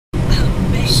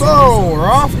we're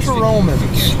off to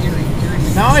Romans.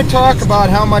 Now I talk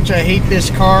about how much I hate this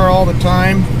car all the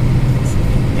time,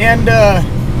 and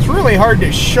it's really hard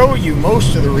to show you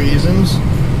most of the reasons,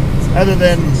 other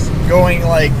than going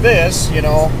like this, you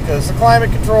know, because the climate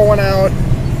control went out,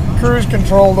 cruise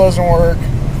control doesn't work,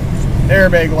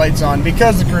 airbag lights on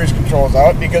because the cruise control is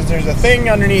out, because there's a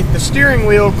thing underneath the steering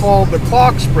wheel called the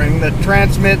clock spring that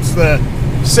transmits the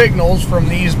signals from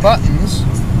these buttons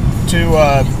to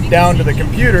down to the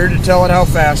computer to tell it how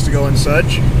fast to go and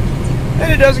such.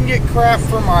 And it doesn't get crap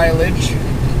for mileage,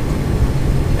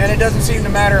 and it doesn't seem to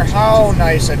matter how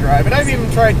nice I drive it. I've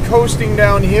even tried coasting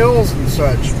down hills and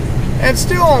such, and it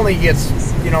still only gets,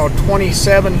 you know,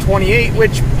 27, 28,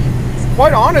 which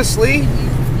quite honestly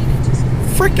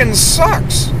freaking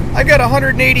sucks. I got a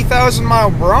 180,000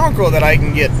 mile Bronco that I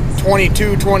can get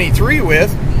 22, 23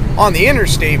 with on the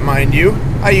interstate, mind you.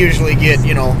 I usually get,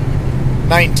 you know,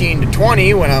 19 to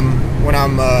 20 when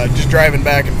I'm just driving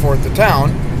back and forth to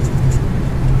town.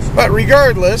 But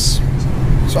regardless,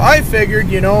 so I figured,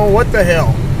 you know, what the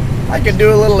hell, I could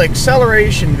do a little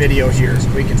acceleration video here.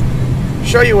 We can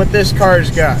show you what this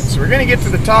car's got. So we're gonna get to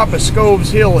the top of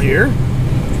Scoves Hill here,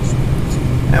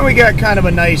 and we got kind of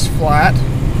a nice flat,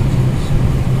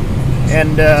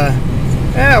 and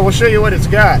yeah, we'll show you what it's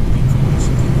got.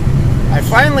 I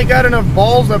finally got enough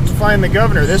balls up to find the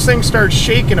governor. This thing starts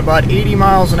shaking about 80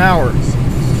 miles an hour.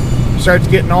 Starts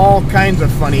getting all kinds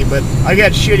of funny, but I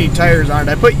got shitty tires on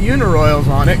it. I put Uniroyals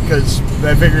on it because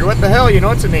I figured, what the hell, you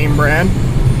know, it's a name brand.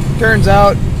 Turns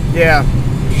out, yeah,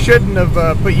 shouldn't have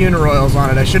put Uniroyals on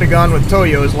it. I should have gone with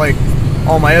Toyos like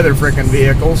all my other frickin'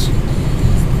 vehicles.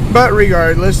 But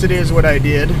regardless, it is what I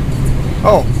did.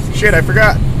 Oh, shit, I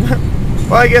forgot.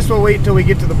 Well, I guess we'll wait till we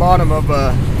get to the bottom of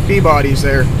Peabody's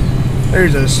there.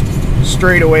 There's a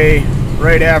straightaway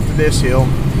right after this hill.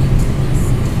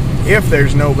 If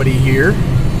there's nobody here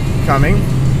coming.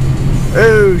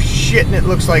 Oh shit, and it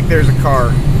looks like there's a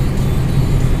car.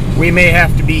 We may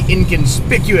have to be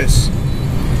inconspicuous.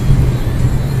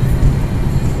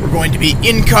 We're going to be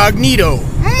incognito.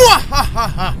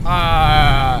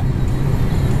 Mwahahaha.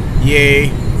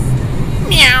 Yay.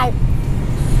 Meow.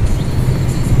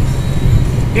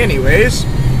 Anyways,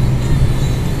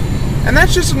 and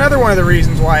that's just another one of the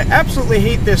reasons why I absolutely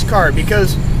hate this car,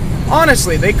 because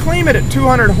honestly, they claim it at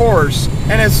 200 horse,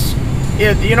 and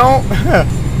you know,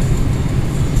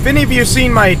 if any of you have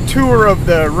seen my tour of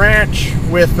the ranch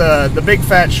with the big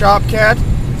fat shop cat,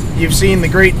 you've seen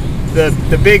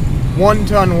the big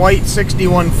 1-ton white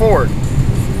 61 Ford,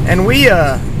 and we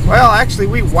well, actually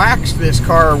we waxed this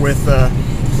car with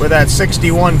that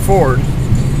 61 Ford,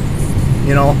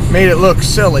 you know, made it look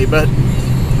silly. But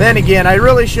then again, I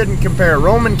really shouldn't compare.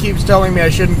 Roman keeps telling me I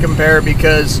shouldn't compare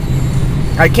because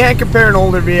I can't compare an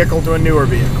older vehicle to a newer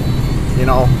vehicle, you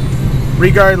know,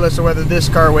 regardless of whether this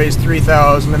car weighs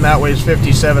 3,000 and that weighs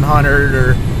 5,700,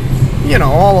 or, you know,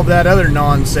 all of that other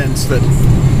nonsense that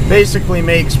basically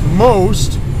makes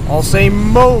most, I'll say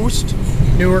most,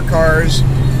 newer cars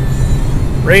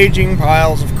raging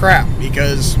piles of crap,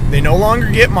 because they no longer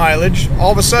get mileage.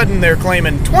 All of a sudden they're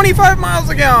claiming 25 miles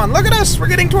a gallon. Look at us, we're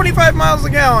getting 25 miles a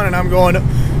gallon, and I'm going,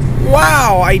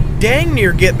 wow, I dang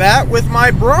near get that with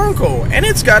my Bronco, and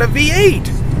it's got a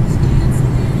V8.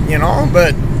 You know,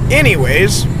 but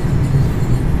anyways,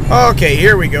 okay,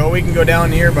 here we go. We can go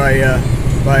down here brain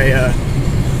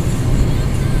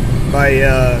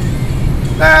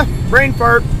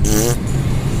fart.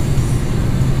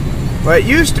 Well, it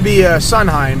used to be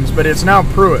Sunheim's, but it's now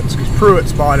Pruitt's, because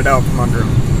Pruitt's bought it out from under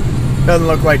them. Doesn't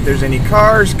look like there's any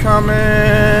cars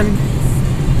coming.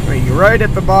 We're right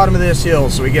at the bottom of this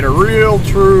hill, so we get a real,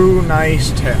 true,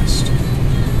 nice test.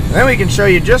 And then we can show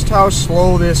you just how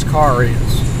slow this car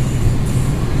is.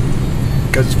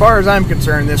 Because as far as I'm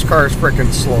concerned, this car is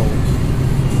freaking slow.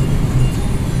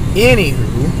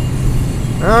 Anywho,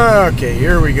 okay,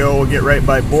 here we go. We'll get right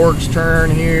by Borg's Turn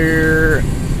here.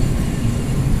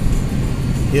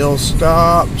 Hill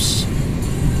stops.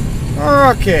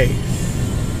 Okay,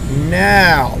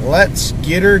 now let's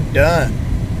get her done.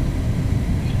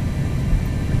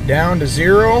 Down to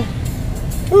 0.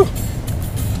 Whew.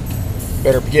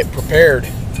 Better get prepared.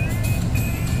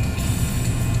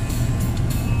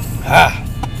 Oh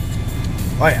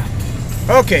yeah.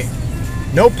 Okay.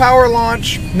 No power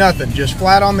launch, nothing. Just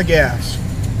flat on the gas.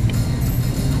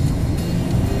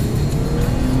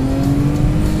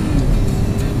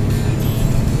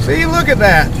 See, look at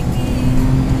that.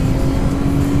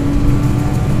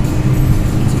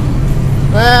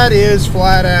 That is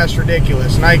flat-ass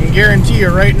ridiculous. And I can guarantee you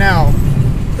right now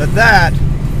that that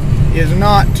is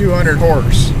not 200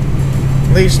 horse.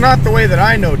 At least not the way that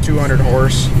I know 200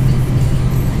 horse.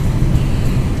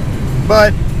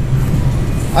 But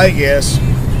I guess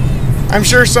I'm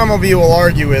sure some of you will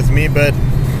argue with me, but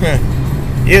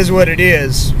is what it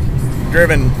is.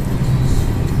 Driven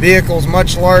vehicles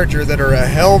much larger that are a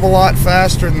hell of a lot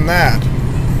faster than that.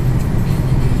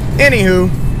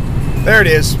 Anywho, there it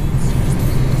is.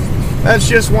 That's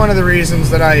just one of the reasons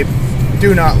that I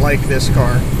do not like this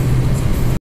car.